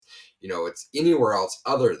it's anywhere else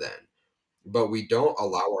other than. But we don't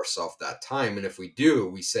allow ourselves that time. And if we do,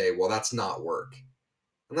 we say, well, that's not work.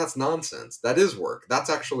 And that's nonsense. That is work. That's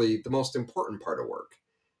actually the most important part of work.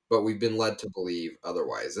 But we've been led to believe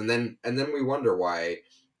otherwise. And then we wonder why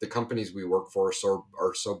the companies we work for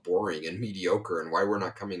are so boring and mediocre, and why we're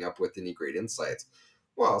not coming up with any great insights.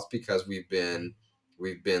 Well, it's because we've been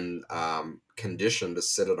conditioned to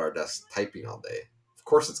sit at our desk typing all day. Of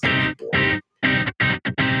course it's going to be boring.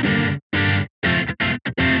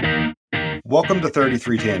 Welcome to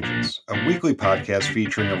 33 Tangents, a weekly podcast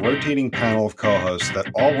featuring a rotating panel of co-hosts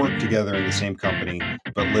that all work together in the same company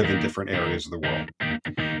but live in different areas of the world.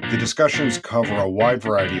 The discussions cover a wide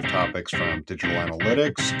variety of topics, from digital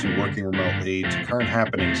analytics to working remotely to current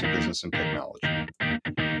happenings in business and technology.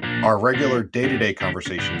 Our regular day-to-day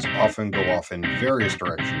conversations often go off in various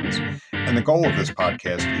directions, and the goal of this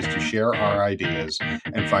podcast is to share our ideas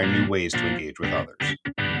and find new ways to engage with others.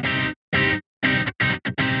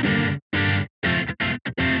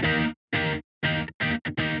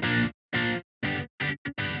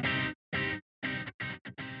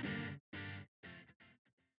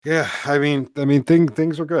 Yeah, I mean,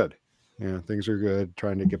 things are good. Yeah, things are good.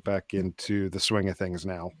 Trying to get back into the swing of things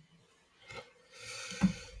now.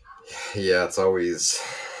 Yeah,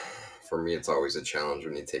 for me, it's always a challenge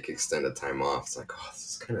when you take extended time off. It's like, oh, this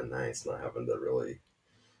is kind of nice not having to really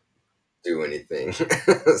do anything.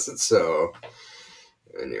 So,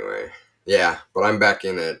 anyway, yeah, but I'm back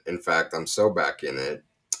in it. In fact, I'm so back in it.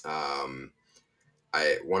 Um,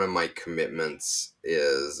 one of my commitments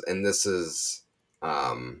is, and this is,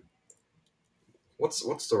 um,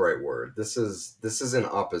 what's the right word? This is in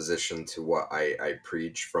opposition to what I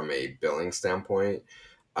preach from a billing standpoint.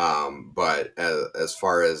 But as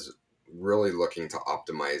far as really looking to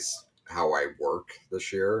optimize how I work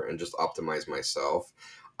this year and just optimize myself,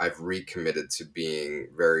 I've recommitted to being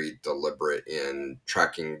very deliberate in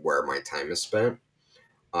tracking where my time is spent,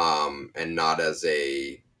 and not as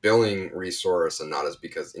a billing resource, and not as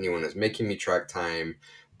because anyone is making me track time,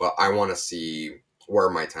 but I want to see where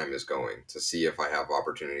my time is going, to see if I have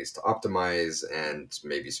opportunities to optimize and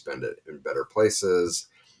maybe spend it in better places.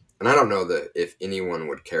 And I don't know that if anyone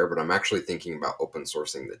would care, but I'm actually thinking about open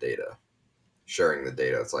sourcing the data, sharing the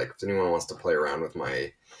data. It's like, if anyone wants to play around with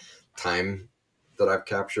my time that I've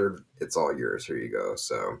captured, it's all yours. Here you go.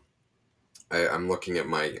 So I'm looking at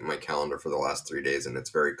my calendar for the last 3 days, and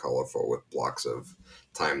it's very colorful with blocks of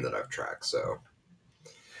time that I've tracked. So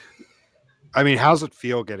I mean, how's it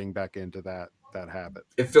feel getting back into that habit?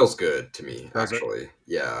 it feels good to me, Does it? actually.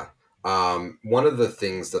 Yeah. One of the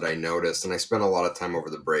things that I noticed, and I spent a lot of time over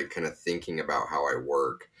the break kind of thinking about how I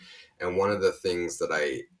work. And one of the things that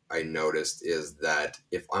I noticed is that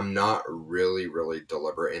if I'm not really, really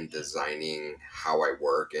deliberate in designing how I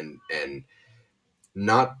work, and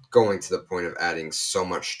not going to the point of adding so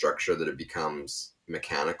much structure that it becomes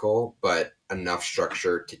mechanical, but enough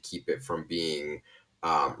structure to keep it from being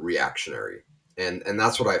reactionary. And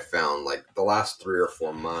that's what I found. Like the last 3 or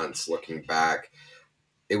 4 months, looking back,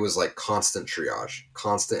 it was like constant triage,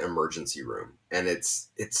 constant emergency room, and it's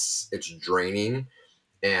draining.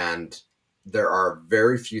 And there are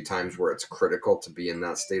very few times where it's critical to be in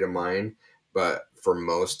that state of mind, but for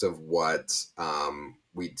most of what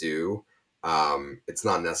we do, it's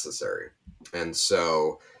not necessary. And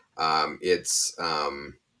so um, it's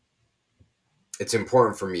um, it's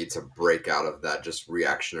important for me to break out of that just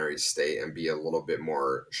reactionary state and be a little bit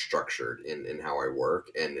more structured in how I work.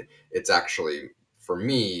 And it's actually, for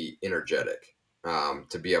me, energetic,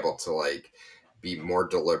 to be able to like be more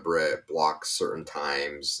deliberate, block certain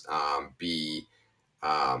times, be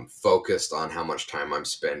focused on how much time I'm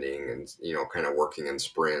spending, and kind of working in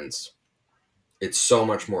sprints. It's so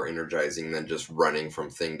much more energizing than just running from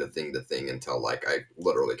thing to thing to thing until like I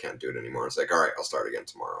literally can't do it anymore. It's like, all right, I'll start again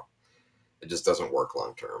tomorrow. It just doesn't work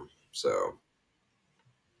long term. So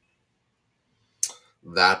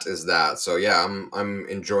that is that. So yeah, I'm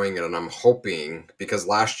enjoying it, and I'm hoping, because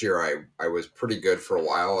last year I was pretty good for a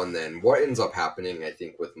while, and then what ends up happening, I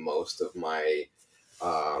think, with most of the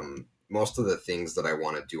things that I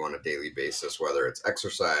want to do on a daily basis, whether it's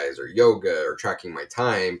exercise or yoga or tracking my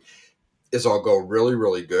time, is I'll go really,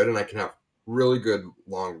 really good, and I can have really good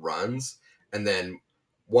long runs. And then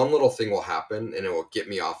one little thing will happen and it will get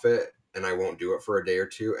me off it, and I won't do it for a day or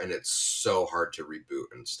two. And it's so hard to reboot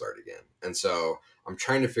and start again. And so I'm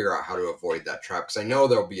trying to figure out how to avoid that trap, because I know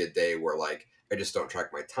there'll be a day where like I just don't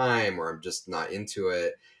track my time, or I'm just not into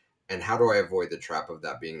it. And how do I avoid the trap of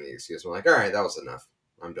that being the excuse? I'm like, all right, that was enough.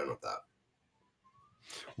 I'm done with that.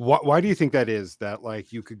 Why do you think that is? That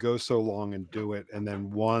like you could go so long and do it, and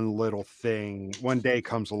then one little thing, one day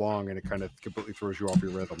comes along, and it kind of completely throws you off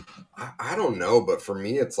your rhythm. I don't know, but for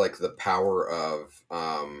me, it's like the power of,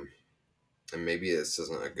 and maybe this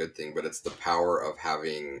isn't a good thing, but it's the power of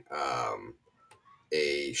having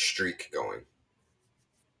a streak going.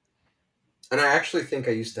 And I actually think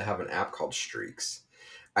I used to have an app called Streaks.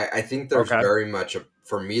 I think there's Okay. very much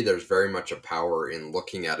for me, there's very much a power in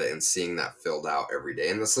looking at it and seeing that filled out every day.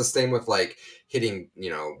 And it's the same with like hitting,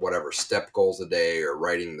 whatever step goals a day or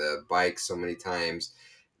riding the bike so many times.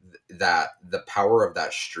 That the power of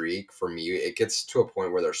that streak for me, it gets to a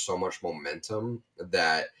point where there's so much momentum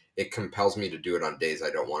that it compels me to do it on days I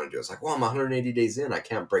don't want to do. It's like, well, I'm 180 days in, I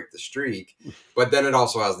can't break the streak. But then it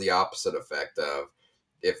also has the opposite effect of,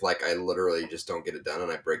 if like I literally just don't get it done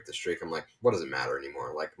and I break the streak, I'm like, what does it matter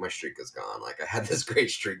anymore? Like my streak is gone. Like I had this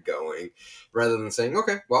great streak going, rather than saying,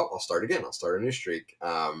 okay, well, I'll start again. I'll start a new streak.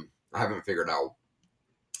 I haven't figured out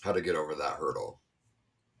how to get over that hurdle.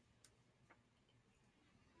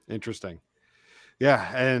 Interesting.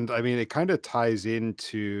 Yeah, and I mean, it kind of ties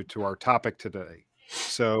into our topic today.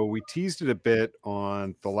 So we teased it a bit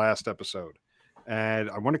on the last episode, and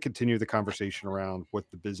I want to continue the conversation around what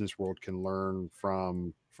the business world can learn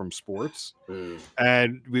from sports. Mm,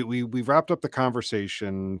 And we wrapped up the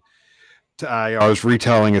conversation. I was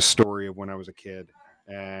retelling a story of when I was a kid,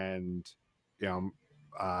 and you know,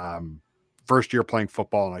 um, first year playing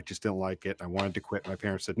football, and I just didn't like it. I wanted to quit. My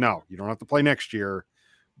parents said, "No, you don't have to play next year,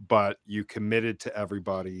 but you committed to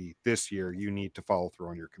everybody this year. You need to follow through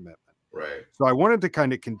on your commitment." right. So I wanted to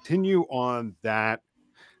kind of continue on that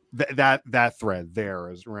thread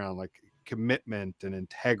there is around like commitment and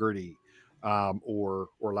integrity, or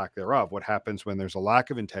lack thereof. What happens when there's a lack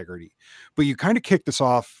of integrity? But you kind of kicked this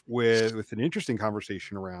off with an interesting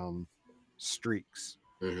conversation around streaks,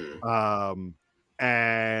 Hmm. um,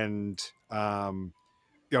 and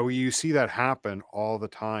you see that happen all the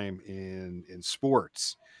time in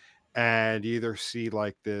sports, and you either see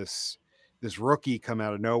like this rookie come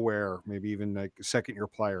out of nowhere, maybe even like a second year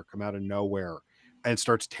player come out of nowhere and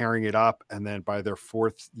starts tearing it up, and then by their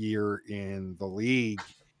fourth year in the league,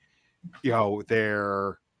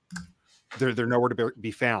 they're nowhere to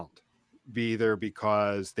be found. Be either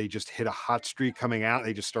because they just hit a hot streak coming out,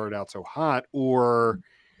 they just started out so hot, or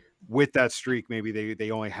with that streak, maybe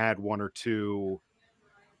they only had one or two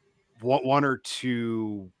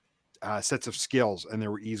sets of skills, and they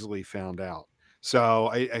were easily found out. So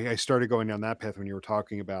I started going down that path when you were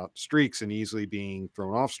talking about streaks and easily being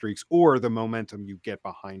thrown off streaks, or the momentum you get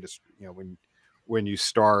behind us, when you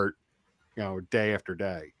start, day after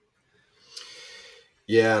day.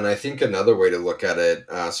 Yeah, and I think another way to look at it.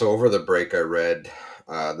 So over the break, I read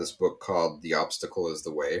this book called "The Obstacle Is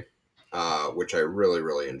the Way," which I really,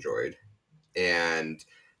 really enjoyed. And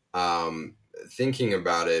um, thinking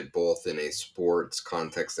about it both in a sports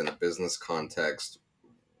context and a business context,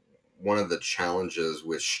 one of the challenges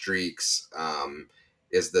with streaks,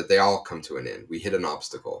 is that they all come to an end. We hit an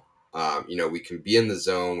obstacle. We can be in the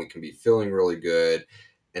zone, we can be feeling really good,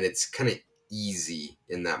 and it's kind of easy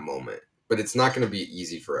in that moment, but it's not going to be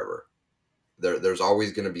easy forever. There's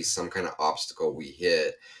always going to be some kind of obstacle we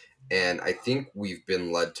hit, and I think we've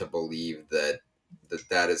been led to believe that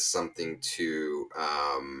is something to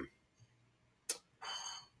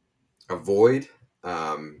avoid,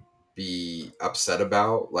 um, be upset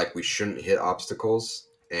about. Like we shouldn't hit obstacles,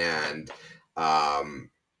 and um,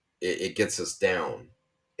 it gets us down.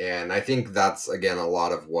 And I think that's again a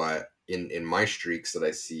lot of what in my streaks that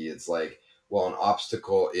I see. It's like, well, an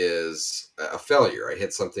obstacle is a failure. I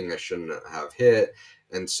hit something I shouldn't have hit,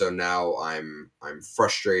 and so now I'm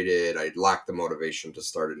frustrated. I lack the motivation to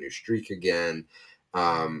start a new streak again.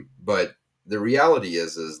 But the reality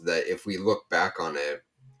is that if we look back on it,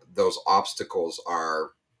 those obstacles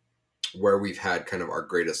are where we've had kind of our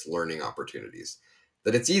greatest learning opportunities.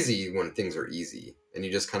 That it's easy when things are easy and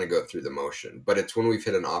you just kind of go through the motion. But it's when we've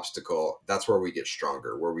hit an obstacle, that's where we get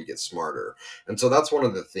stronger, where we get smarter. And so that's one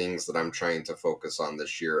of the things that I'm trying to focus on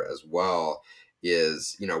this year as well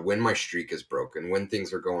is, when my streak is broken, when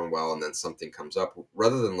things are going well and then something comes up,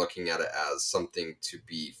 rather than looking at it as something to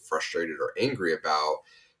be frustrated or angry about,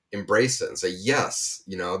 embrace it and say, yes,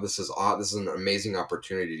 this is an amazing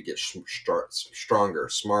opportunity to get stronger,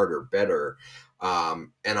 smarter, better. And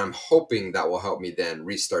I'm hoping that will help me then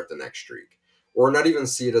restart the next streak, or not even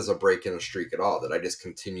see it as a break in a streak at all, that I just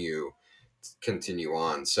continue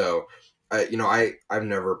on. So I've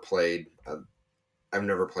never played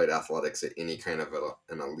athletics at any kind of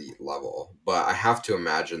an elite level, but I have to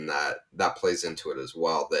imagine that plays into it as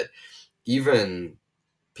well, that even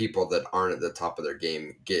people that aren't at the top of their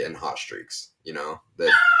game get in hot streaks,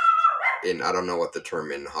 that in, I don't know what the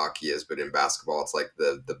term in hockey is, but in basketball, it's like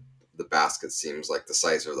the basket seems like the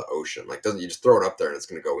size of the ocean. Like, doesn't, you just throw it up there and it's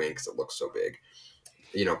going to go in because it looks so big.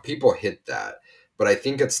 People hit that. But I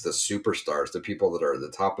think it's the superstars, the people that are at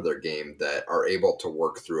the top of their game that are able to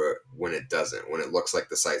work through it when it doesn't, when it looks like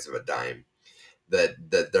the size of a dime, that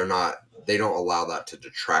they don't allow that to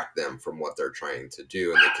detract them from what they're trying to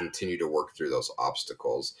do, and they continue to work through those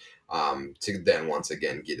obstacles, to then once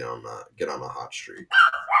again get on a hot streak.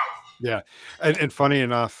 Yeah, and funny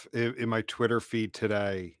enough, in my Twitter feed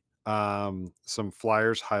today, some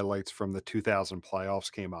Flyers highlights from the 2000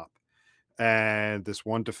 playoffs came up, and this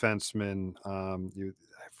one defenseman, I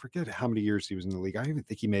forget how many years he was in the league. I even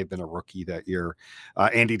think he may have been a rookie that year.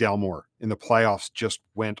 Andy Delmore in the playoffs just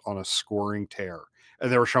went on a scoring tear,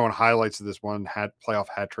 and they were showing highlights of this one playoff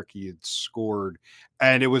hat trick he had scored,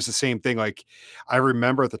 and it was the same thing. Like I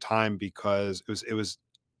remember at the time because it was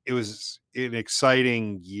an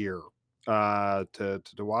exciting year to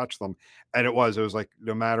watch them, and it was like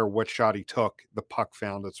no matter what shot he took, the puck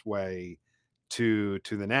found its way to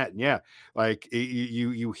the net. And yeah, like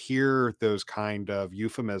you hear those kind of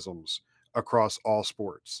euphemisms across all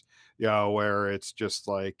sports, where it's just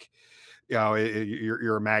like,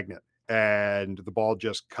 you're a magnet and the ball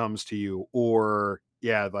just comes to you, or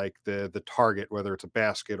yeah, like the target, whether it's a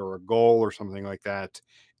basket or a goal or something like that,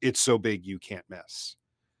 it's so big you can't miss.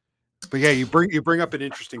 But yeah, you bring up an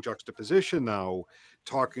interesting juxtaposition though,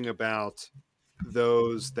 talking about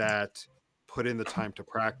those that put in the time to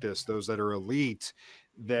practice, those that are elite,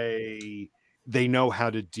 they they know how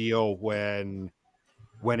to deal when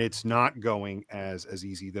it's not going as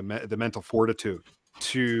easy. The mental fortitude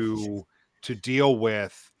to deal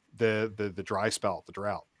with the dry spell, the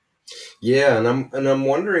drought. Yeah, and I'm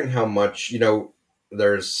wondering how much,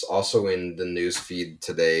 there's also in the news feed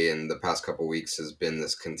today and the past couple weeks has been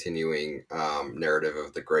this continuing narrative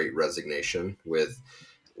of the Great Resignation, with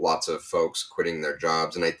lots of folks quitting their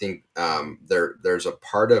jobs, and I think there's a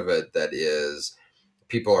part of it that is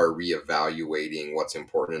people are reevaluating what's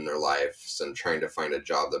important in their lives and trying to find a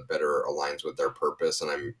job that better aligns with their purpose,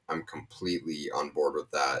 and I'm completely on board with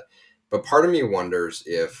that. But part of me wonders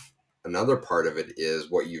if another part of it is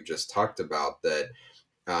what you just talked about, that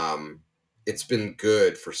um, it's been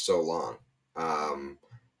good for so long, um,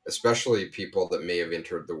 especially people that may have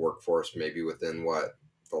entered the workforce maybe within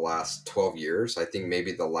the last 12 years. I think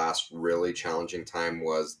maybe the last really challenging time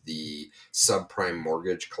was the subprime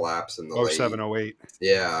mortgage collapse in the Oh, seven, late. oh, eight.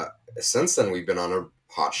 Yeah. Since then, we've been on a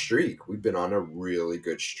hot streak. We've been on a really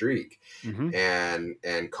good streak, Mm-hmm.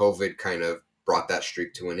 and COVID kind of brought that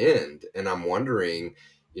streak to an end. And I'm wondering,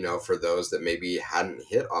 for those that maybe hadn't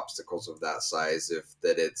hit obstacles of that size, if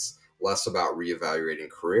that it's less about reevaluating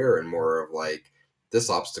career and more of like, this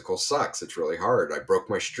obstacle sucks. It's really hard. I broke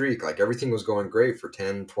my streak. Like, everything was going great for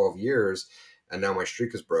 10, 12 years, and now my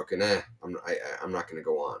streak is broken. I'm not going to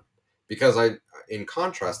go on. Because in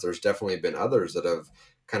contrast, there's definitely been others that have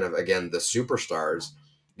kind of, again, the superstars.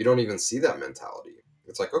 You don't even see that mentality.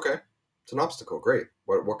 It's like, okay, it's an obstacle. Great.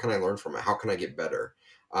 What can I learn from it? How can I get better?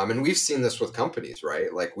 And we've seen this with companies,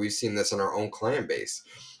 right? Like, we've seen this in our own client base.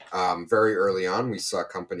 Very early on, we saw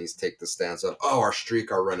companies take the stance of, oh,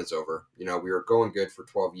 our run is over. We were going good for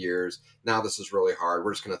 12 years. Now this is really hard.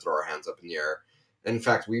 We're just going to throw our hands up in the air. And in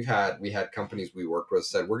fact, we had companies we worked with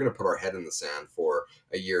said, we're going to put our head in the sand for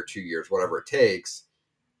a year, 2 years, whatever it takes.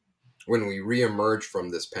 When we reemerge from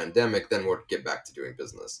this pandemic, then we'll get back to doing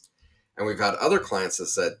business. And we've had other clients that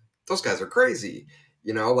said, those guys are crazy.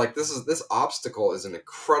 Like, this obstacle is an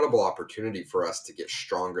incredible opportunity for us to get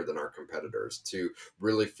stronger than our competitors, to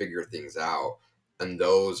really figure things out. And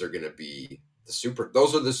those are going to be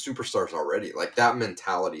those are the superstars already. Like, that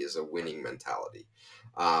mentality is a winning mentality.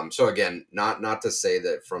 So again, not to say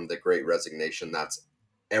that from the Great Resignation, that's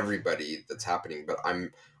everybody that's happening, but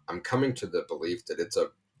I'm coming to the belief that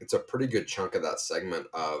it's a pretty good chunk of that segment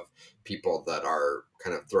of people that are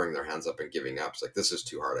kind of throwing their hands up and giving up. It's like, this is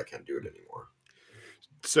too hard. I can't do it anymore.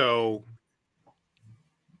 So,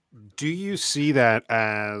 do you see that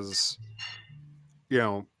as, you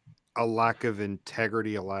know, a lack of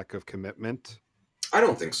integrity, a lack of commitment? I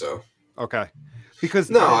don't think so. Okay,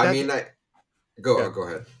 because No, I that mean, yeah. go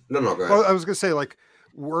ahead. No, go Well, ahead. I was gonna say, like,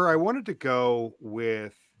 where I wanted to go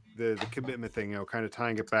with the commitment thing, kind of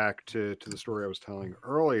tying it back to the story I was telling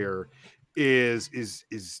earlier, is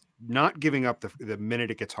not giving up the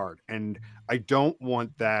minute it gets hard, and I don't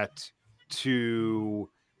want that to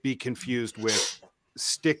be confused with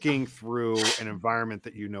sticking through an environment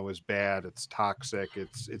that is bad, it's toxic,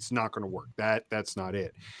 it's not going to work. That's not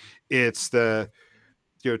it. It's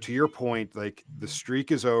to your point, like the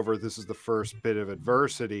streak is over. This is the first bit of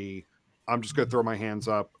adversity. I'm just going to throw my hands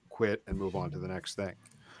up, quit, and move on to the next thing.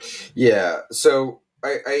 Yeah. So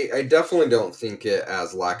I definitely don't think it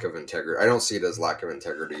as lack of integrity. I don't see it as lack of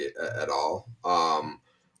integrity at all.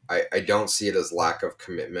 I don't see it as lack of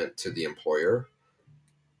commitment to the employer.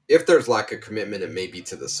 If there's lack of commitment, it may be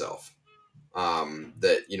to the self.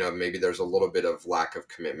 That maybe there's a little bit of lack of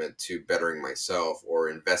commitment to bettering myself or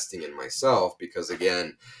investing in myself, because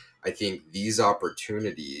again, I think these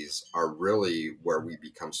opportunities are really where we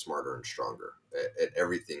become smarter and stronger at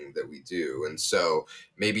everything that we do. And so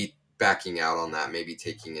maybe backing out on that, maybe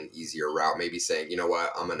taking an easier route, maybe saying, you know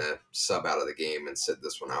what, I'm going to sub out of the game and sit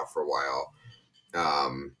this one out for a while.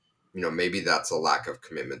 Maybe that's a lack of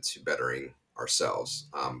commitment to bettering ourselves.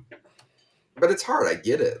 But it's hard. I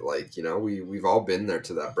get it. Like, we've all been there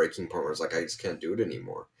to that breaking point where it's like, I just can't do it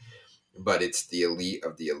anymore. But it's the elite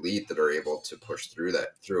of the elite that are able to push through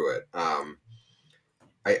it.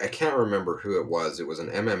 I can't remember who it was. It was an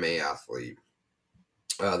MMA athlete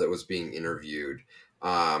that was being interviewed.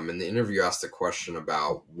 And the interview asked a question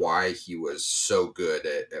about why he was so good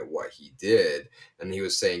at what he did. And he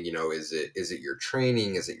was saying, is it your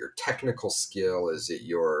training? Is it your technical skill? Is it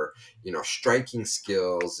your, striking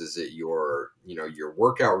skills? Is it your, your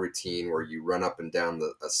workout routine where you run up and down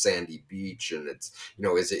a sandy beach? And it's,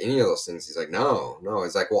 is it any of those things? He's like, no.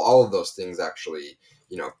 It's like, well, all of those things actually,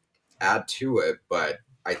 add to it. But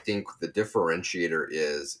I think the differentiator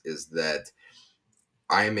is that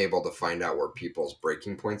I am able to find out where people's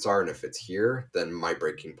breaking points are. And if it's here, then my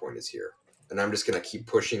breaking point is here. And I'm just going to keep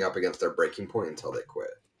pushing up against their breaking point until they quit.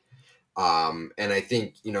 And I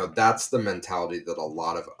think, that's the mentality that a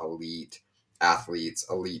lot of elite athletes,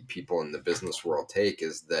 elite people in the business world take,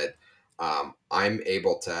 is that I'm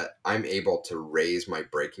able to raise my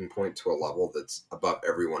breaking point to a level that's above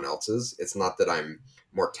everyone else's. It's not that I'm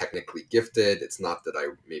more technically gifted. It's not that I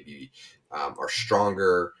maybe are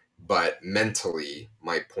stronger, but mentally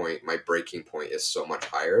my breaking point is so much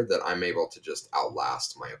higher that I'm able to just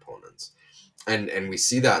outlast my opponents. And we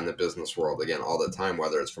see that in the business world again all the time,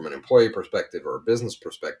 whether it's from an employee perspective or a business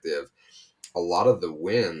perspective. A lot of the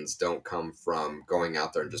wins don't come from going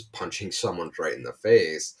out there and just punching someone right in the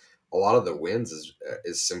face. A lot of the wins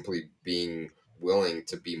is simply being willing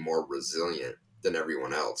to be more resilient than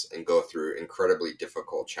everyone else and go through incredibly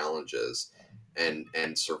difficult challenges and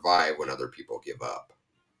survive when other people give up.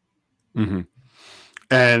 Mm-hmm.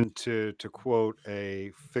 And to quote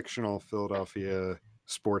a fictional Philadelphia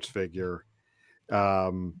sports figure,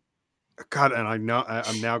 God, and I'm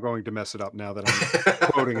now going to mess it up now that I'm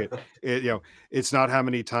quoting it. It's not how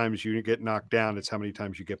many times you get knocked down; it's how many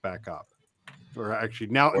times you get back up. Or actually,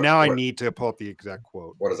 now I need to pull up the exact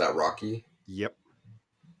quote. What is that, Rocky? Yep.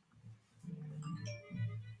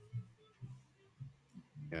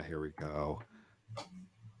 Yeah, here we go.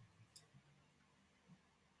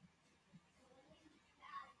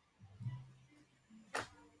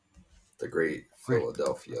 The great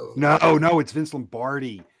Philadelphia. No, it's Vince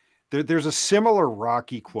Lombardi. There's a similar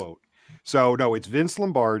Rocky quote. So no, it's Vince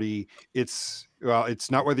Lombardi. It's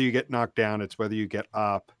not whether you get knocked down; it's whether you get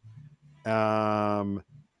up.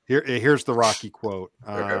 Here's the Rocky quote.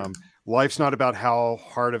 Okay. Life's not about how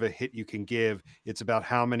hard of a hit you can give; it's about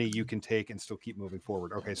how many you can take and still keep moving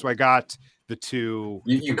forward. Okay, so I got the two.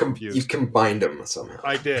 You combined them somehow.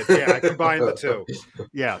 I did. Yeah, I combined the two.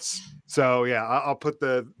 Yes. So yeah, I'll put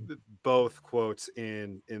the both quotes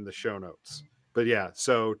in the show notes. But yeah,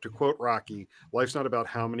 so to quote Rocky, life's not about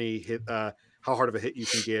how hard of a hit you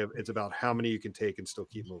can give. It's about how many you can take and still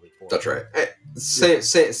keep moving forward. That's right.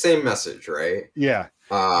 Same message, right? Yeah.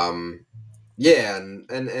 Yeah,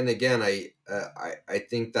 and again, I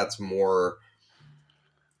think that's more,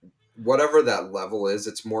 whatever that level is,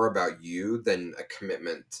 it's more about you than a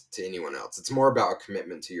commitment to anyone else. It's more about a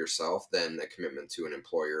commitment to yourself than a commitment to an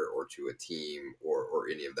employer or to a team or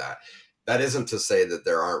any of that. That isn't to say that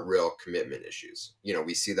there aren't real commitment issues.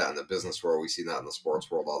 We see that in the business world, we see that in the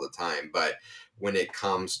sports world all the time. But when it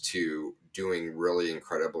comes to doing really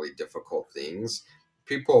incredibly difficult things,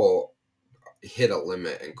 people hit a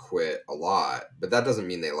limit and quit a lot. But that doesn't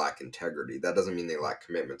mean they lack integrity. That doesn't mean they lack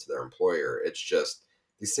commitment to their employer. It's just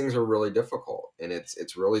these things are really difficult, and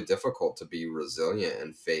it's really difficult to be resilient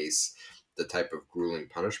and face the type of grueling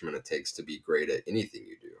punishment it takes to be great at anything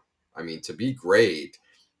you do. I mean, to be great,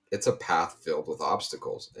 it's a path filled with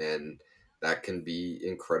obstacles, and that can be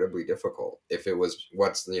incredibly difficult. If it was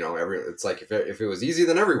it's like if it was easy,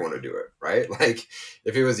 then everyone would do it, right? Like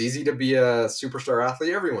if it was easy to be a superstar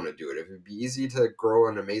athlete, everyone would do it. If it'd be easy to grow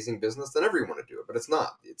an amazing business, then everyone would do it. But it's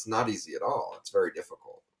not easy at all. It's very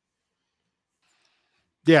difficult.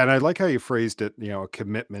 Yeah, and I like how you phrased it, a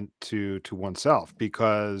commitment to oneself,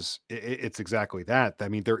 because it's exactly that. I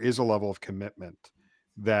mean, there is a level of commitment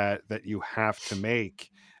that you have to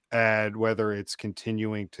make, and whether it's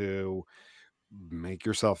continuing to make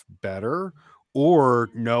yourself better, or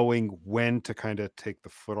knowing when to kind of take the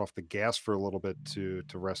foot off the gas for a little bit to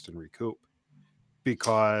rest and recoup.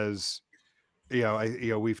 Because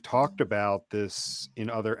we've talked about this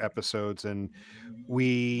in other episodes, and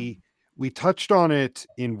we we touched on it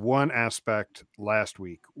in one aspect last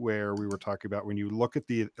week, where we were talking about when you look at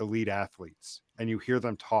the elite athletes and you hear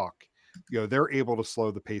them talk, they're able to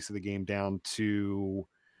slow the pace of the game down to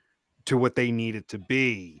what they need it to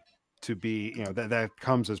be, that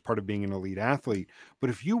comes as part of being an elite athlete. But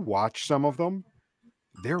if you watch some of them,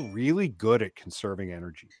 they're really good at conserving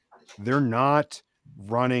energy. They're not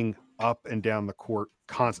running up and down the court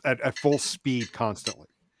at full speed constantly.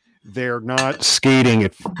 They're not skating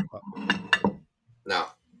at No, no,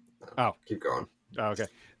 oh, keep going. okay.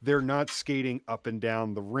 They're not skating up and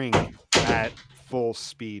down the rink at full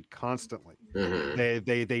speed constantly. Hmm.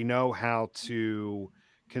 They know how to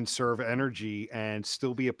conserve energy and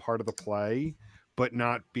still be a part of the play, but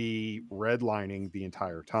not be redlining the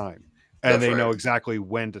entire time. And That's they right. know exactly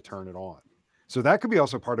when to turn it on. So that could be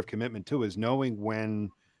also part of commitment too, is knowing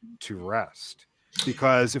when to rest.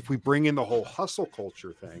 Because if we bring in the whole hustle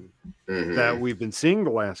culture thing that Hmm. we've been seeing the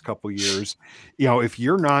last couple years, if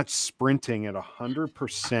you're not sprinting at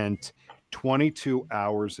 100% 22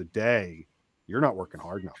 hours a day, you're not working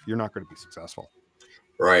hard enough. You're not going to be successful.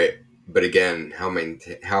 Right. But again,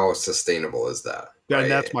 how sustainable is that? And Right.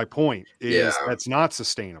 that's my point, Yeah. is that's not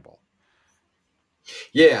sustainable.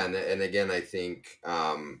 Yeah. And again, I think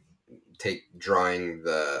take drawing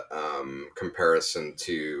the comparison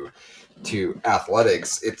to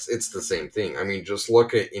athletics, it's the same thing. I mean, just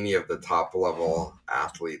look at any of the top level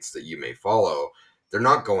athletes that you may follow. They're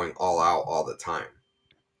not going all out all the time.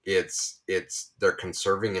 It's they're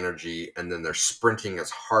conserving energy, and then they're sprinting as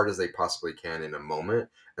hard as they possibly can in a moment,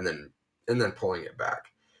 and then pulling it back.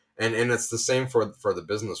 And it's the same for the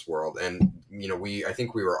business world. And we I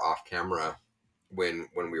think we were off camera when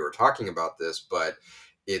we were talking about this, but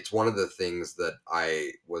it's one of the things that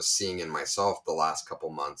I was seeing in myself the last couple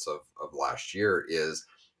months of last year. Is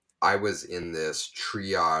I was in this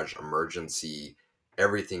triage emergency,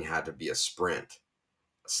 everything had to be a sprint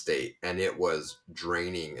state, and it was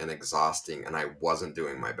draining and exhausting, and I wasn't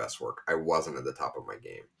doing my best work. I wasn't at the top of my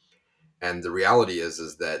game. And the reality is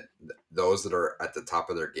that those that are at the top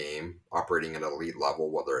of their game, operating at an elite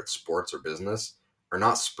level, whether it's sports or business, are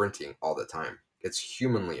not sprinting all the time. It's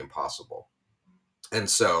humanly impossible. And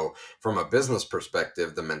so, from a business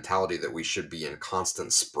perspective, the mentality that we should be in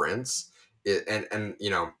constant sprints, and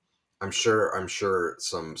I'm sure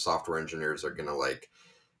some software engineers are gonna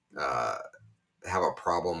uh, have a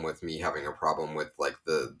problem with me having a problem with like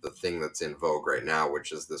the thing that's in vogue right now,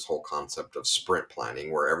 which is this whole concept of sprint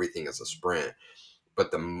planning, where everything is a sprint. But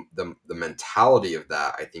the mentality of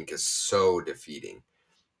that, I think, is so defeating,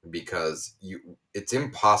 because it's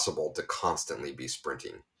impossible to constantly be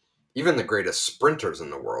sprinting. Even the greatest sprinters in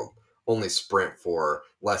the world only sprint for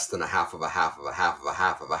less than a half of a half of a half of a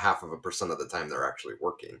half of a half of a percent of the time they're actually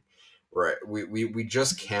working. Right. We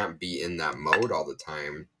just can't be in that mode all the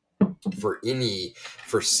time for any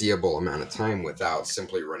foreseeable amount of time without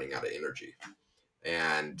simply running out of energy.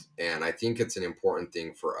 And I think it's an important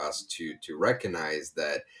thing for us to recognize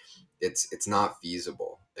that it's not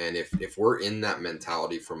feasible. And if we're in that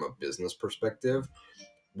mentality from a business perspective,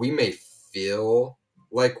 we may feel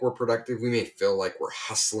like we're productive, we may feel like we're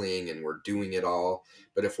hustling and we're doing it all,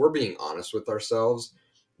 but if we're being honest with ourselves,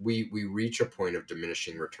 we reach a point of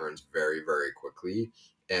diminishing returns very, very quickly,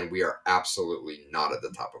 and we are absolutely not at the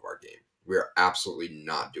top of our game. We are absolutely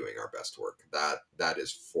not doing our best work. That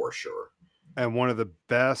is for sure. And one of the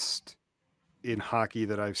best in hockey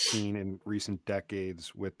that I've seen in recent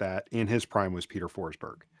decades with that in his prime was Peter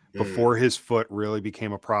Forsberg. Before Mm, his foot really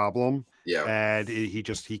became a problem, yeah. and he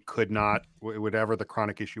could not, whatever the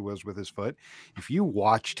chronic issue was with his foot. If you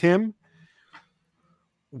watched him,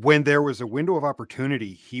 when there was a window of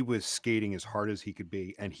opportunity, he was skating as hard as he could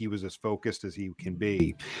be, and he was as focused as he can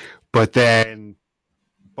be. But then,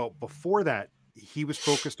 but before that, he was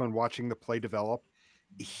focused on watching the play develop.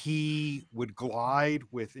 He would glide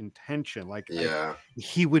with intention, Yeah.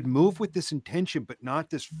 he would move with this intention, but not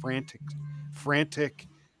this frantic,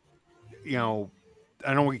 you know,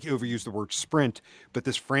 I don't want to overuse the word sprint, but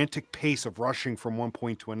this frantic pace of rushing from one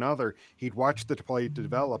point to another. He'd watch the play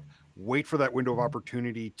develop, wait for that window of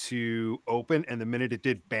opportunity to open, and the minute it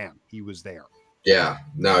did, bam, he was there. Yeah,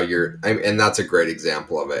 no, and that's a great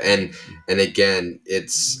example of it. And again,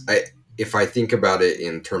 if I think about it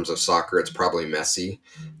in terms of soccer, it's probably Messi.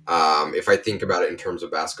 If I think about it in terms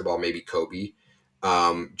of basketball, maybe Kobe.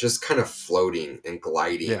 Just kind of floating and Yeah.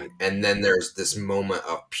 gliding, and then there's this moment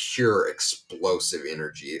of pure explosive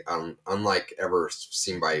energy, unlike ever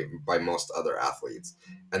seen by most other athletes.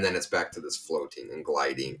 And then it's back to this floating and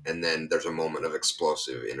gliding, and then there's a moment of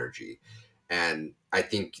explosive energy. And I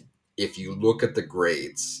think if you look at the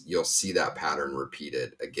greats, you'll see that pattern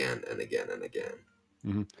repeated again and again and again.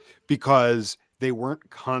 Mhm. Because they weren't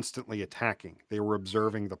constantly attacking, they were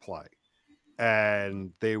observing the play,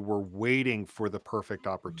 and they were waiting for the perfect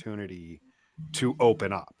opportunity to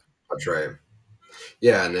open up. That's right.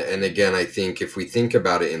 Yeah, and again, I think if we think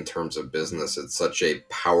about it in terms of business, it's such a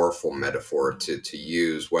powerful metaphor to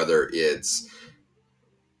use, whether it's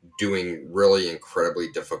doing really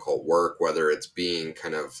incredibly difficult work, whether it's being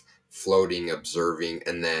kind of floating, observing,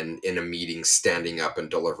 and then in a meeting standing up and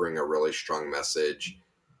delivering a really strong message.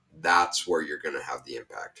 That's where you're going to have the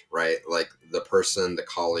impact, right? Like the person, the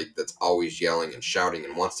colleague that's always yelling and shouting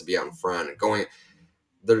and wants to be out in front and going,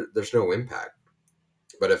 there's no impact.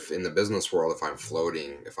 But if in the business world, if I'm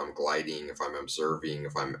floating, if I'm gliding, if I'm observing,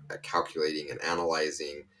 if I'm calculating and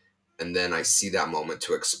analyzing, and then I see that moment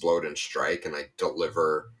to explode and strike and I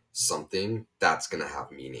deliver something, that's going to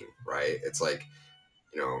have meaning, right? It's like,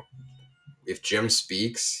 you know, if Jim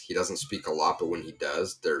speaks, he doesn't speak a lot, but when he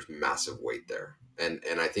does, there's massive weight there.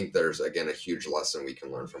 And I think there's, again, a huge lesson we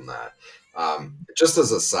can learn from that. Just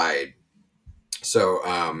as a side, so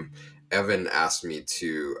Evan asked me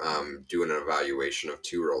to do an evaluation of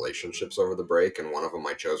two relationships over the break, and one of them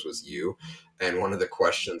I chose was you. And one of the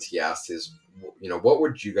questions he asked is, what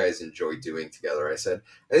would you guys enjoy doing together? I said,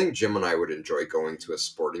 I think Jim and I would enjoy going to a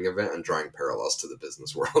sporting event and drawing parallels to the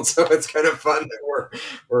business world. So it's kind of fun that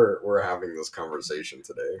we're having this conversation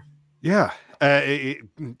today. Yeah,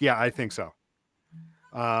 yeah, I think so.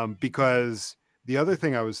 Because the other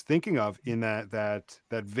thing I was thinking of in that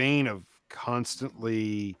vein of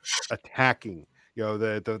constantly attacking,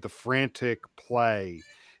 the frantic play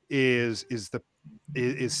is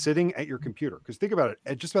sitting at your computer. Because think about it,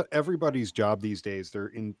 at just about everybody's job these days,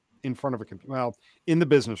 they're in front of a computer. Well, in the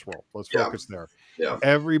business world, let's Yeah, focus there. yeah,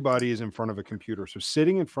 Everybody is in front of a computer. So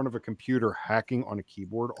sitting in front of a computer hacking on a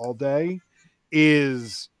keyboard all day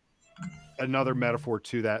is another metaphor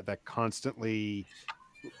to that constantly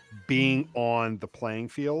being on the playing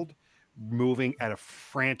field, moving at a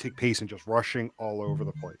frantic pace and just rushing all over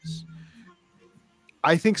the place.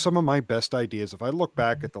 I think some of my best ideas, if I look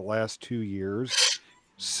back at the last 2 years,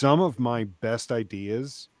 some of my best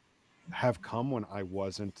ideas have come when I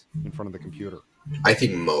wasn't in front of the computer. I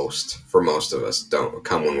think for most of us don't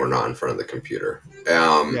come when we're not in front of the computer.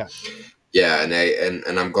 Um, Yeah. Yeah,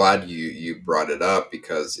 and I'm glad you brought it up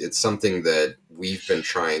because it's something that we've been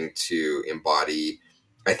trying to embody.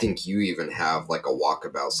 I think you even have like a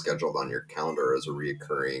walkabout scheduled on your calendar as a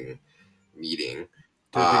reoccurring meeting.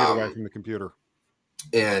 To get away Um, from the computer.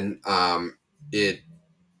 and it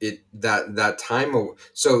that time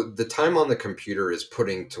so the time on the computer is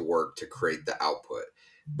putting to work to create the output,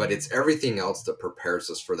 but it's everything else that prepares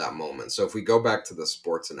us for that moment. So if we go back to the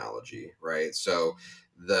sports analogy, right? So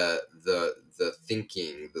the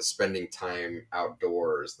thinking, the spending time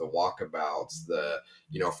outdoors, the walkabouts,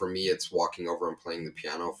 for me it's walking over and playing the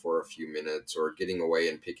piano for a few minutes or getting away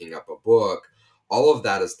and picking up a book. All of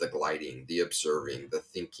that is the gliding, the observing, the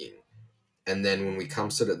thinking. And then when we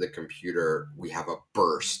come sit at the computer, we have a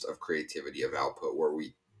burst of creativity of output where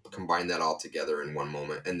we combine that all together in one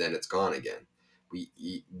moment and then it's gone again.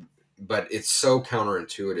 We but it's so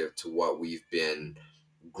counterintuitive to what we've been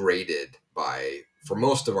graded by for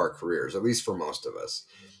most of our careers, at least for most of us.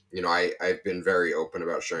 I've been very open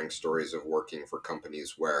about sharing stories of working for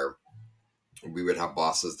companies where we would have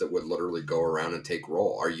bosses that would literally go around and take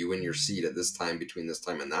roll. Are you in your seat at this time between this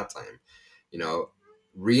time and that time? You know,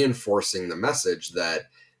 reinforcing the message that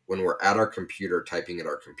when we're at our computer typing at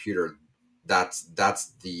our computer, that's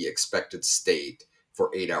the expected state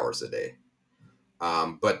for 8 hours a day.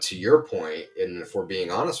 But to your point, and if we're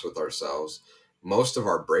being honest with ourselves, most of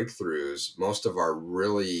our breakthroughs, most of our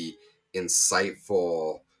really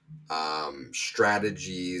insightful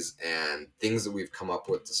strategies and things that we've come up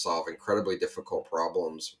with to solve incredibly difficult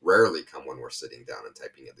problems rarely come when we're sitting down and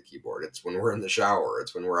typing at the keyboard. It's when we're in the shower.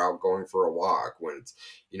 It's when we're out going for a walk. When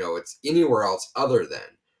it's anywhere else other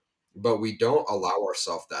than. But we don't allow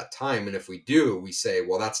ourselves that time. And if we do, we say,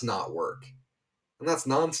 well, that's not work. And that's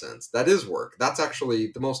nonsense. That is work. That's actually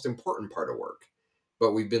the most important part of work.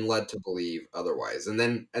 But we've been led to believe otherwise. And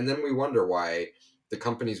then we wonder why the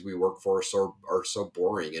companies we work for are so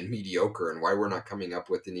boring and mediocre and why we're not coming up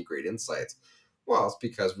with any great insights. Well, it's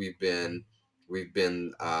because we've been We've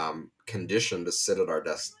been conditioned to sit at our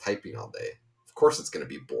desk typing all day. Of course, it's going to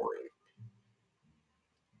be boring.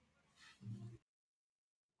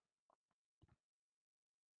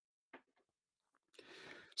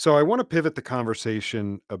 So I want to pivot the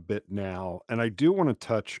conversation a bit now, and I do want to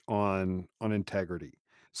touch on integrity.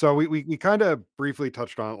 So we kind of briefly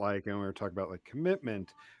touched on it, like, and we were talking about like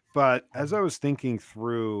commitment, but as I was thinking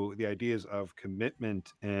through the ideas of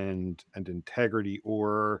commitment and integrity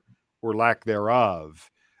or lack thereof,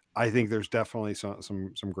 I think there's definitely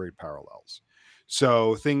some great parallels.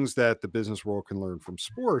 So things that the business world can learn from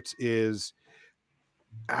sports is,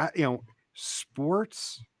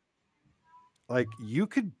 sports, like, you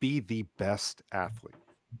could be the best athlete,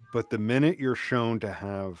 but the minute you're shown to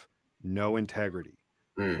have no integrity,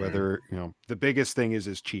 Hmm. whether, the biggest thing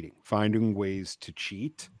is cheating, finding ways to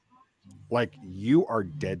cheat, like, you are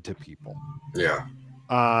dead to people. Yeah.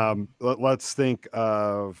 Let's think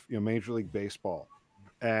of, Major League Baseball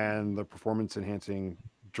and the performance enhancing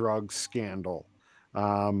drug scandal.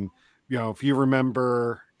 If you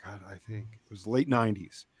remember, God, I think it was late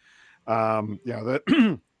 90s.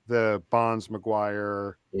 The the Bonds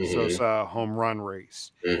McGuire Hmm. Sosa home run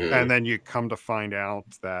race, and Hmm. then you come to find out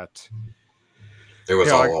that, It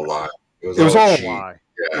was like, all a lie. It was it was all a all a cheat. lie.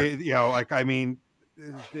 Yeah. Like, I mean,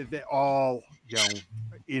 they all,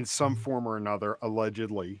 in some form or another,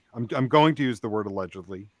 allegedly. I'm going to use the word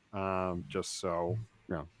allegedly, just so,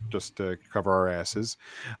 just to cover our asses.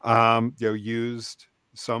 Used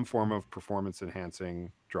some form of performance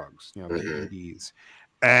enhancing drugs, Hmm. PEDs,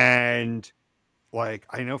 and, like,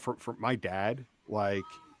 I know for my dad, like,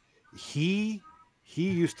 he he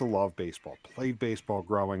used to love baseball, played baseball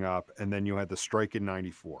growing up, and then you had the strike in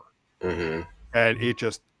 '94, Hmm. and it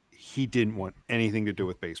just, he didn't want anything to do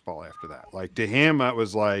with baseball after that. Like, to him, that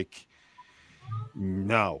was like,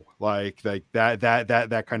 no, like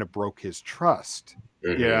that kind of broke his trust.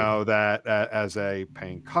 Hmm. That, as a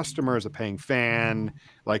paying customer, as a paying fan,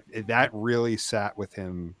 like, that really sat with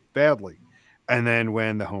him badly. And then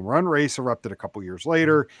when the home run race erupted a couple years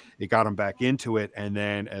later, it got him back into it. And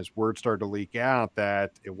then as word started to leak out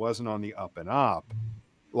that it wasn't on the up and up,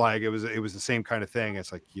 like, it was the same kind of thing.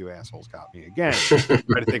 It's like, you assholes got me again,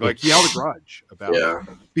 kind of thing. Like, he held a grudge about it Yeah.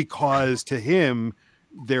 because to him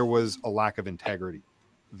there was a lack of integrity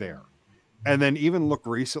there. And then even look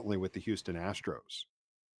recently with the Houston Astros,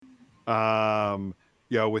 um,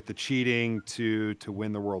 with the cheating to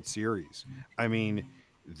win the World Series. I mean,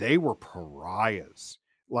 they were pariahs.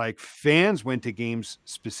 Like, fans went to games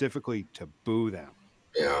specifically to boo them.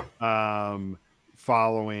 Yeah. um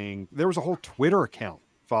Following, there was a whole Twitter account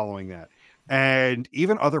following that, and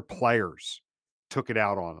even other players took it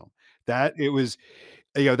out on them. That it was,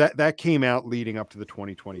 that came out leading up to the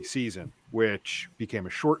 2020 season, which became a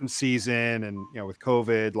shortened season, and, with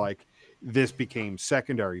COVID, like, this became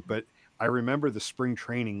secondary. But I remember the spring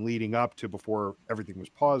training leading up to, before everything was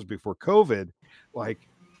paused before COVID, like,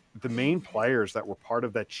 the main players that were part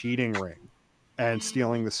of that cheating ring and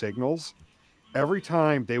stealing the signals, every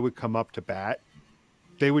time they would come up to bat,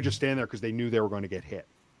 they would just stand there because they knew they were going to get hit.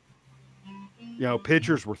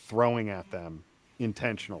 Pitchers were throwing at them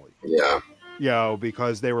intentionally, Yeah.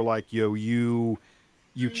 because they were like, you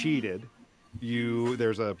cheated.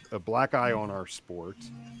 There's a black eye on our sport.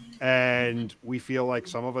 And we feel like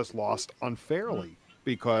some of us lost unfairly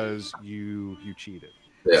because you cheated.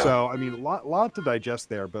 Yeah. So, I mean, lot to digest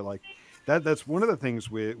there, but, like, that's one of the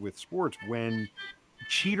things with sports. When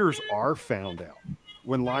cheaters are found out,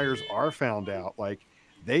 when liars are found out, like,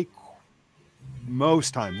 they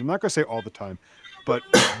most times, I'm not going to say all the time, but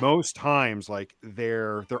most times, like,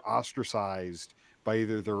 they're ostracized by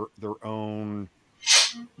either their own,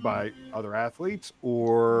 by other athletes,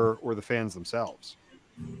 or the fans themselves.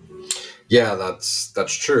 Yeah,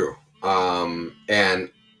 that's true.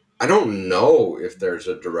 And I don't know if there's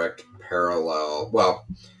a direct parallel. Well,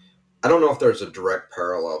 I don't know if there's a direct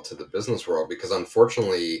parallel to the business world because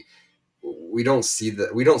unfortunately we don't see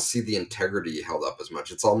the integrity held up as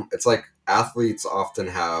much. It's like athletes often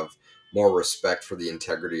have more respect for the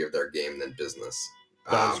integrity of their game than business.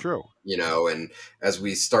 That is true. And as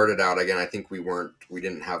we started out again, I think we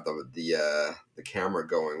didn't have the camera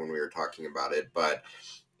going when we were talking about it, but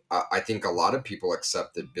I think a lot of people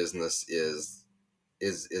accept that business is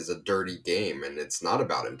a dirty game and it's not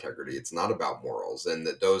about integrity, it's not about morals, and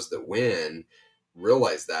that those that win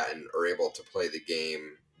realize that and are able to play the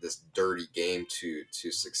game, this dirty game, to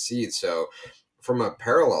succeed. So from a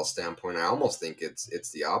parallel standpoint, I almost think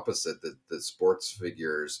it's the opposite, that the sports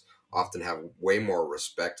figures often have way more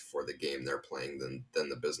respect for the game they're playing than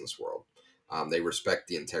the business world. They respect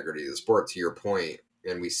the integrity of the sport, to your point,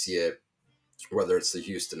 and we see it whether it's the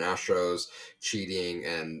Houston Astros cheating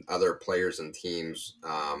and other players and teams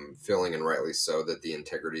feeling, and rightly so, that the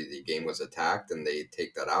integrity of the game was attacked, and they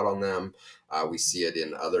take that out on them. We see it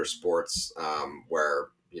in other sports where,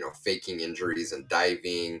 faking injuries and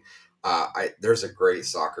diving. There's a great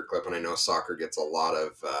soccer clip, and I know soccer gets a lot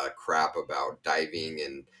of crap about diving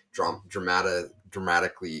and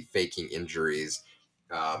dramatically faking injuries.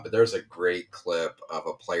 But there's a great clip of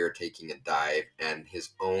a player taking a dive and his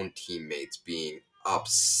own teammates being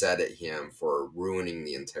upset at him for ruining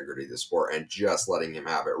the integrity of the sport and just letting him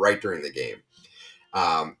have it right during the game.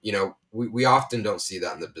 We often don't see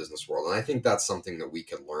that in the business world, and I think that's something that we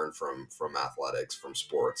could learn from athletics, from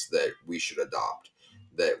sports, that we should adopt.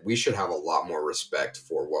 That we should have a lot more respect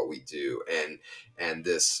for what we do, and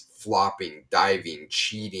this flopping, diving,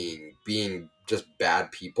 cheating, being just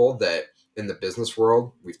bad people. That in the business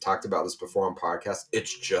world, we've talked about this before on podcasts.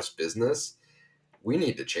 It's just business. We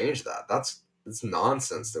need to change that. It's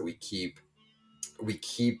nonsense that we keep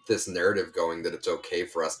this narrative going that it's okay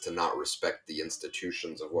for us to not respect the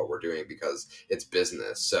institutions of what we're doing because it's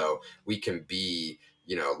business. So we can be,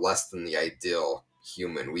 less than the ideal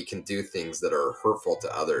human. We can do things that are hurtful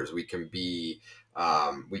to others. We can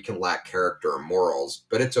lack character or morals,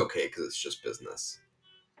 but it's okay because it's just business.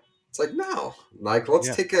 It's like, no, like Yeah.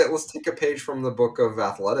 let's take a page from the book of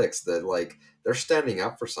athletics, that like they're standing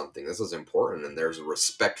up for something. This is important, and there's a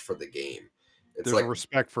respect for the game. It's There's a like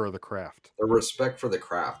respect for the craft. a respect for the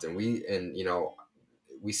craft, and we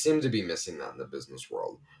seem to be missing that in the business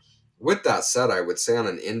world. With that said, I would say on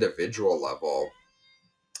an individual level,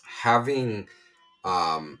 having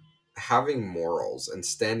um having morals and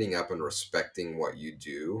standing up and respecting what you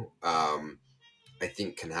do, I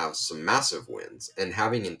think can have some massive wins. And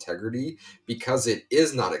having integrity, because it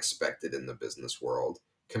is not expected in the business world,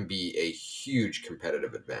 can be a huge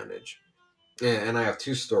competitive advantage. And I have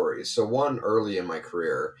two stories. So one early in my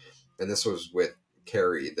career, and this was with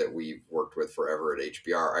Carrie that we worked with forever at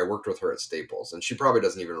HBR. I worked with her at Staples, and she probably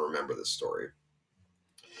doesn't even remember this story.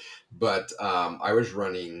 But I was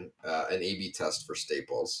running an A/B test for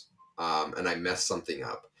Staples, and I messed something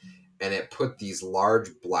up, and it put these large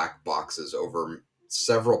black boxes over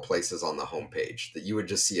several places on the homepage that you would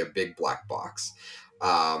just see a big black box.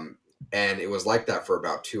 Um, and it was like that for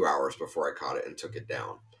about 2 hours before I caught it and took it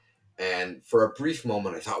down. And for a brief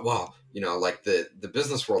moment, I thought, well, like the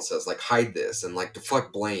business world says, like, hide this and like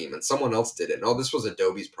deflect blame, and someone else did it. No, this was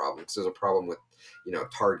Adobe's problem because there's a problem with,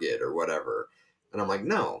 Target or whatever. And I'm like,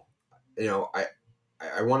 no,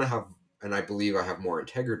 I want to have, and I believe I have more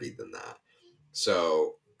integrity than that.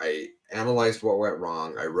 So I analyzed what went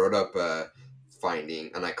wrong. I wrote up a finding,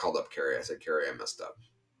 and I called up Carrie. I said, Carrie, I messed up.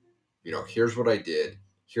 Here's what I did.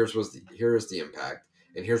 Here is the impact,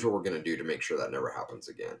 and here's what we're going to do to make sure that never happens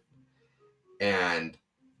again. And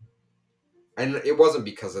it wasn't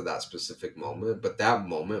because of that specific moment, but that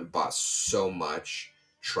moment bought so much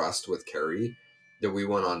trust with Carrie that we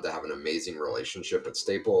went on to have an amazing relationship at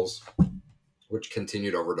Staples, which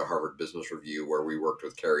continued over to Harvard Business Review, where we worked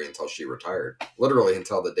with Carrie until she retired, literally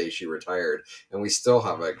until the day she retired. And we still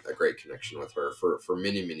have a great connection with her for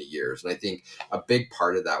many, many years. And I think a big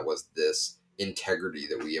part of that was this integrity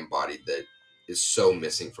that we embodied that is so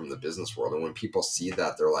missing from the business world. And when people see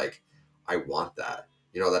that, they're like, I want that.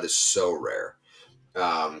 That is so rare.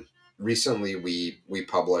 Recently, we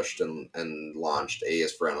published and launched A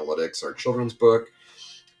is for Analytics, our children's book.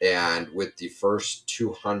 And with the first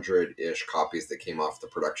 200-ish copies that came off the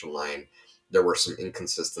production line, there were some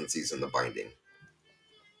inconsistencies in the binding.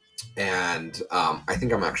 And I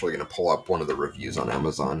think I'm actually going to pull up one of the reviews on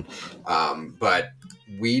Amazon. But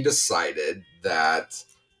we decided that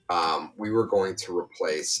we were going to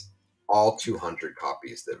replace all 200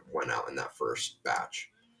 copies that went out in that first batch,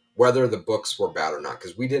 whether the books were bad or not,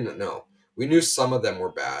 because we didn't know. We knew some of them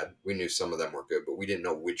were bad. We knew some of them were good, but we didn't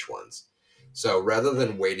know which ones. So rather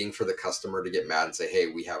than waiting for the customer to get mad and say, hey,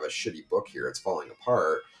 we have a shitty book here, it's falling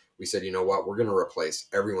apart, we said, you know what, we're going to replace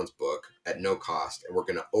everyone's book at no cost, and we're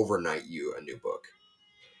going to overnight you a new book.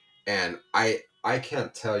 And I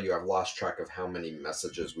can't tell you, I've lost track of how many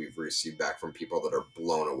messages we've received back from people that are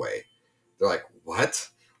blown away. They're like, what?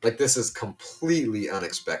 Like, this is completely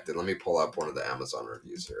unexpected. Let me pull up one of the Amazon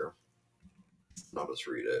reviews here. And I'll just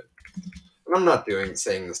read it. And I'm not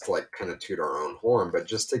saying this to like kind of toot our own horn, but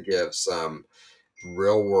just to give some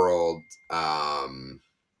real world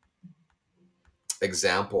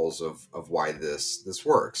examples of why this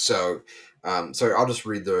works. So I'll just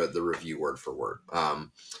read the review word for word.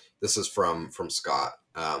 This is from Scott.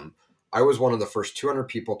 I was one of the first 200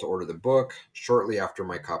 people to order the book. Shortly after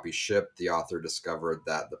my copy shipped, the author discovered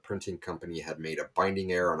that the printing company had made a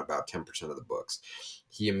binding error on about 10% of the books.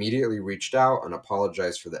 He immediately reached out and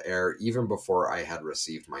apologized for the error even before I had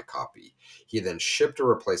received my copy. He then shipped a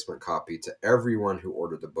replacement copy to everyone who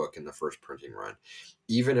ordered the book in the first printing run,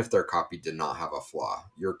 even if their copy did not have a flaw.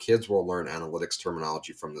 Your kids will learn analytics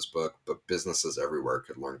terminology from this book, but businesses everywhere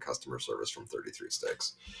could learn customer service from 33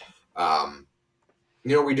 Sticks.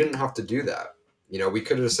 We didn't have to do that. We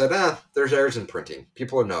could have said, there's errors in printing.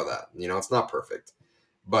 People know that. It's not perfect.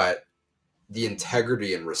 But the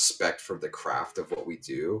integrity and respect for the craft of what we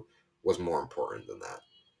do was more important than that.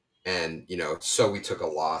 And, so we took a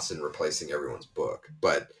loss in replacing everyone's book.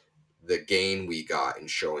 But the gain we got in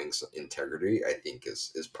showing integrity, I think,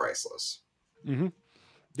 is priceless. Mm-hmm.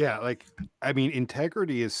 Yeah,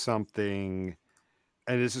 integrity is something,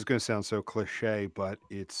 and this is going to sound so cliche, but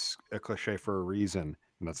it's a cliche for a reason,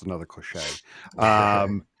 and that's another cliche. But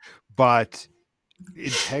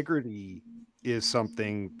integrity is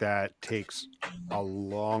something that takes a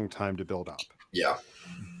long time to build up. Yeah.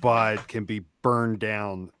 But can be burned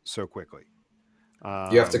down so quickly.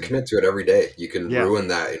 You have to commit to it every day. You can ruin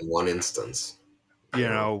that in one instance.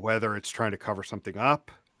 Whether it's trying to cover something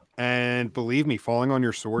up. And believe me, falling on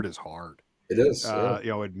your sword is hard. It is.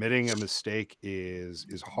 Admitting a mistake is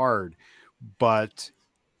hard. But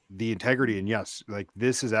the integrity, and yes,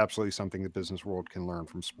 this is absolutely something the business world can learn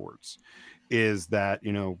from sports, is that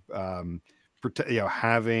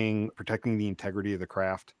protecting the integrity of the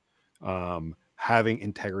craft, having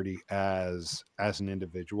integrity as an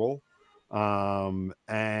individual,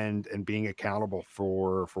 and being accountable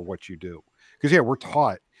for what you do. Because we're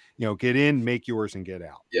taught, get in, make yours, and get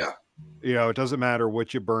out. Yeah. It doesn't matter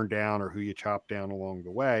what you burn down or who you chop down along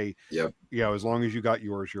the way. Yep. As long as you got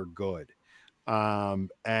yours, you're good.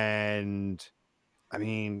 And I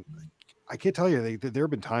mean, I can't tell you, there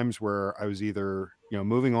have been times where I was either,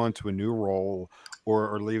 moving on to a new role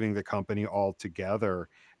or leaving the company altogether,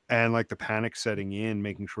 and the panic setting in,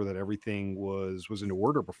 making sure that everything was in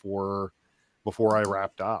order before I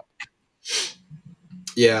wrapped up.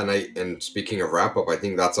 Yeah, and speaking of wrap up, I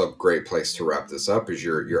think that's a great place to wrap this up. Is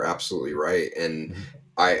you're absolutely right, and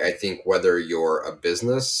I think whether you're a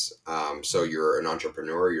business, so you're an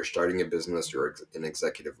entrepreneur, you're starting a business, you're an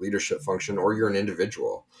executive leadership function, or you're an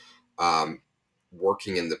individual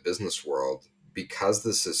working in the business world, because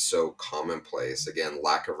this is so commonplace, again,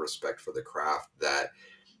 lack of respect for the craft, that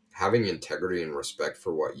having integrity and respect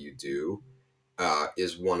for what you do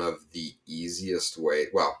is one of the easiest way,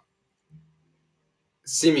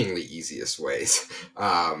 seemingly easiest ways,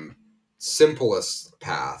 simplest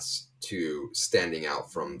paths to standing out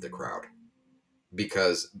from the crowd,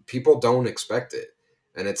 because people don't expect it.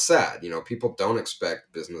 And it's sad, people don't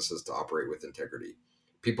expect businesses to operate with integrity.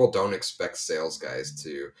 People don't expect sales guys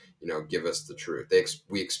to, give us the truth.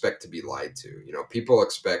 We expect to be lied to. People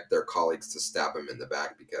expect their colleagues to stab them in the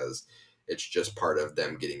back because it's just part of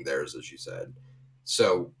them getting theirs, as you said.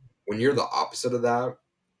 So when you're the opposite of that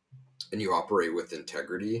and you operate with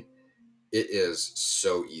integrity, it is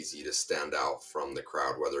so easy to stand out from the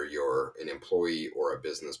crowd, whether you're an employee or a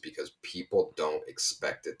business, because people don't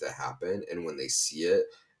expect it to happen. And when they see it,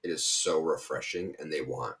 it is so refreshing, and they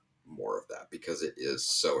want more of that because it is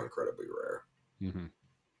so incredibly rare. Mm-hmm.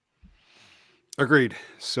 Agreed.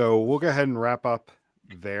 So we'll go ahead and wrap up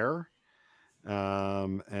there.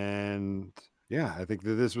 And yeah, I think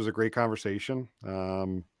that this was a great conversation. I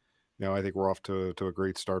think we're off to a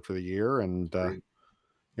great start for the year, and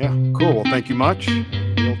yeah, cool. Well, thank you much.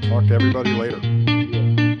 We'll talk to everybody later.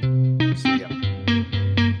 See ya.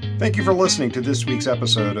 Thank you for listening to this week's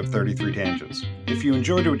episode of 33 Tangents. If you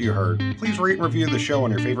enjoyed what you heard, please rate and review the show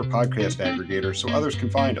on your favorite podcast aggregator so others can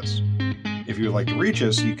find us. If you would like to reach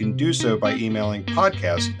us, you can do so by emailing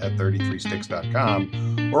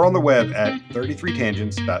podcast@33sticks.com or on the web at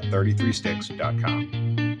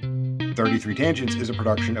 33tangents.33sticks.com. 33 Tangents is a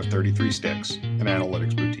production of 33 Sticks, an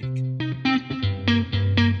analytics boutique.